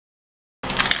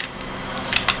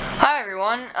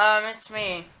everyone, it's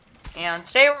me, and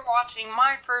today we're watching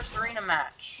my first arena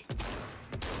match.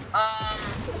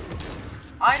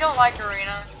 I don't like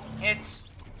arena, it's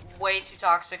way too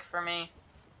toxic for me.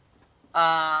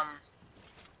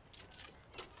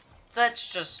 Let's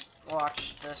just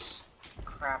watch this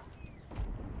crap.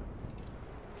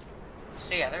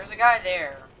 So yeah, there's a guy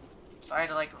there, so I had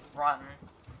to like run.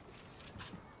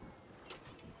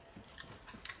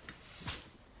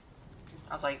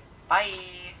 I was like, bye.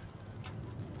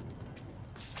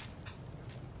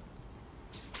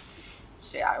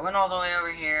 So yeah, I went all the way over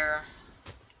here,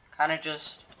 kind of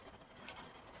just,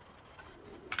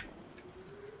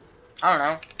 I don't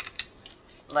know,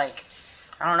 like,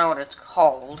 I don't know what it's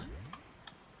called.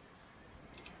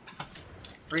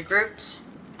 Regrouped,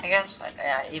 I guess,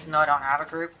 even though I don't have a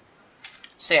group.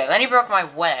 So yeah, then he broke my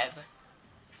web.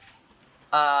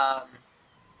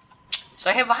 So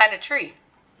I hid behind a tree.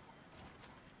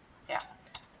 Yeah.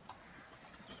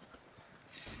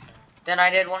 Then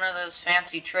I did one of those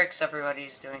fancy tricks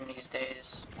everybody's doing these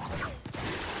days.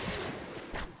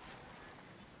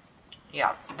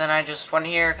 Yeah, then I just went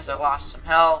here because I lost some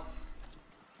health.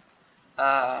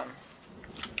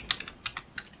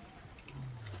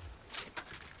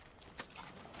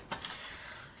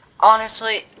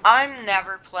 Honestly, I'm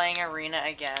never playing arena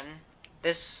again.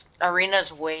 This arena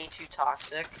is way too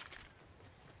toxic.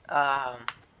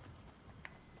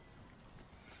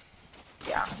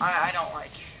 Yeah, I don't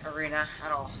like arena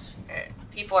at all.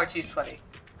 People are too sweaty.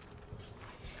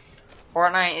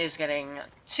 Fortnite is getting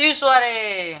too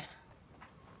sweaty.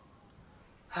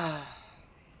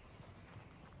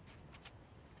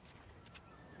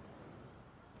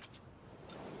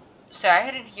 So I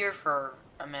hid in here for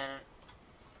a minute.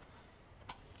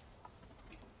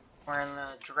 We're in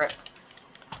the drip.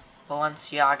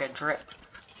 Balenciaga drip.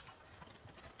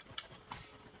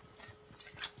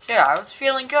 So yeah, I was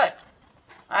feeling good.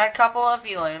 I had a couple of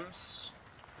elims.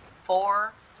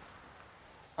 4.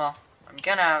 Well, I'm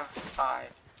gonna have 5.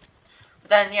 But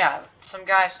then yeah, some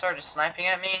guy started sniping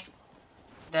at me.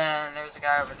 Then there was a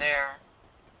guy over there.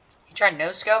 He tried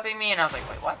no-scoping me and I was like,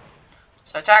 wait, what?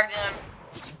 So I tagged him.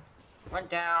 Went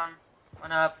down.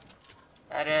 Went up.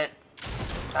 Edit.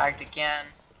 Tagged again.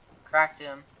 Cracked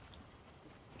him.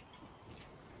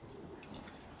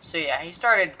 So yeah, he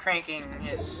started cranking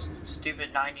his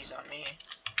stupid 90s on me.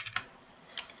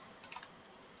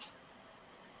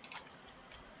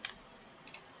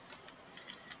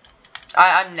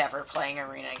 I'm never playing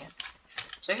arena again.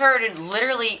 So he started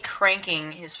literally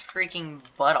cranking his freaking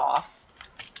butt off.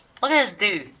 Look at this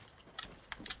dude.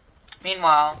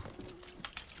 Meanwhile,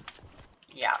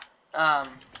 yeah, I'm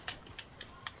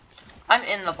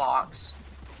in the box.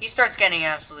 He starts getting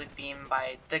absolutely beamed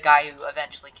by the guy who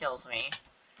eventually kills me.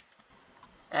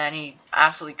 And he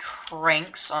absolutely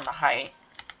cranks on the height.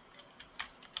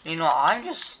 Meanwhile,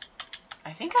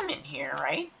 I think I'm in here,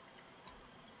 right?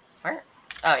 Where?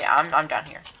 Oh yeah, I'm down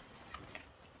here.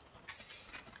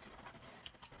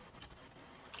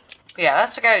 But yeah,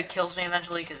 that's the guy who kills me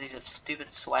eventually because he's a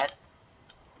stupid sweat.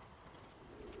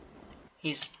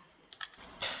 He's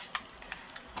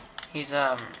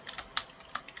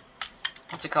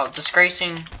what's it called?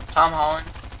 Disgracing Tom Holland.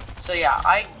 So yeah,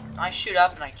 I shoot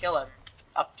up and I kill him.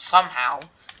 Up somehow.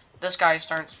 This guy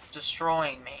starts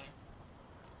destroying me.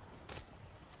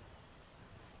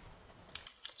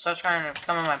 So I was trying to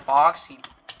come in my box. He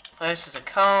places a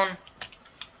cone.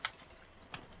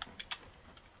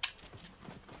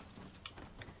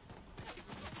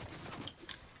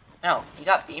 No, he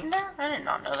got beamed there? I did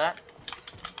not know that.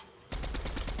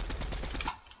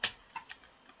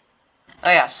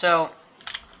 Oh yeah, so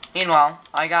meanwhile,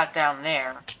 I got down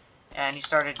there and he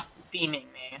started beaming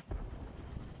me.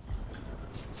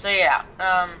 So yeah,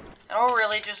 it all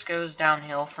really just goes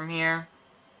downhill from here.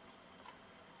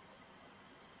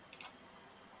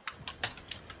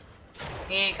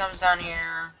 He comes down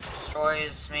here,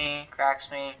 destroys me, cracks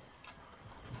me,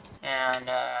 and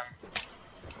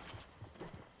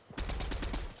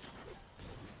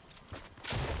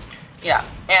yeah,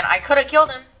 and I could have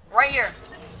killed him right here,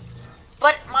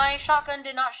 but my shotgun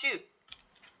did not shoot.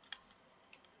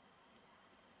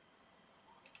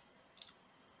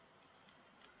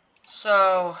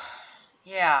 So,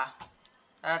 yeah,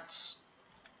 that's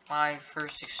my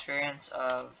first experience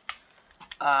of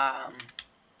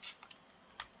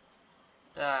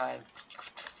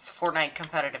Fortnite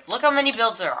competitive. Look how many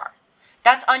builds there are.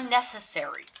 That's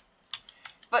unnecessary.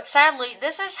 But sadly,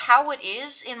 this is how it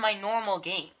is in my normal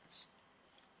games.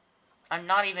 I'm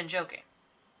not even joking.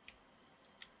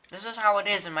 This is how it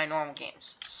is in my normal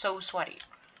games. So sweaty.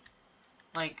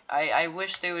 Like, I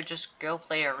wish they would just go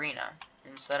play arena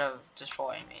instead of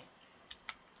destroying me.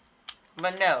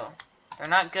 But no, they're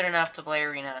not good enough to play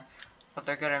arena, but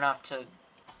they're good enough to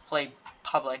play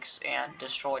Publix and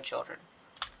destroy children.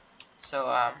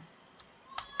 So,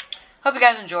 hope you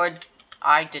guys enjoyed.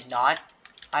 I did not.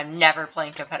 I'm never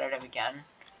playing competitive again.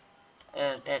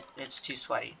 It's too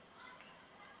sweaty.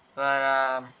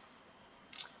 But,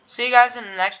 see you guys in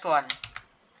the next one.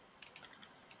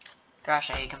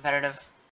 Gosh, I hate competitive.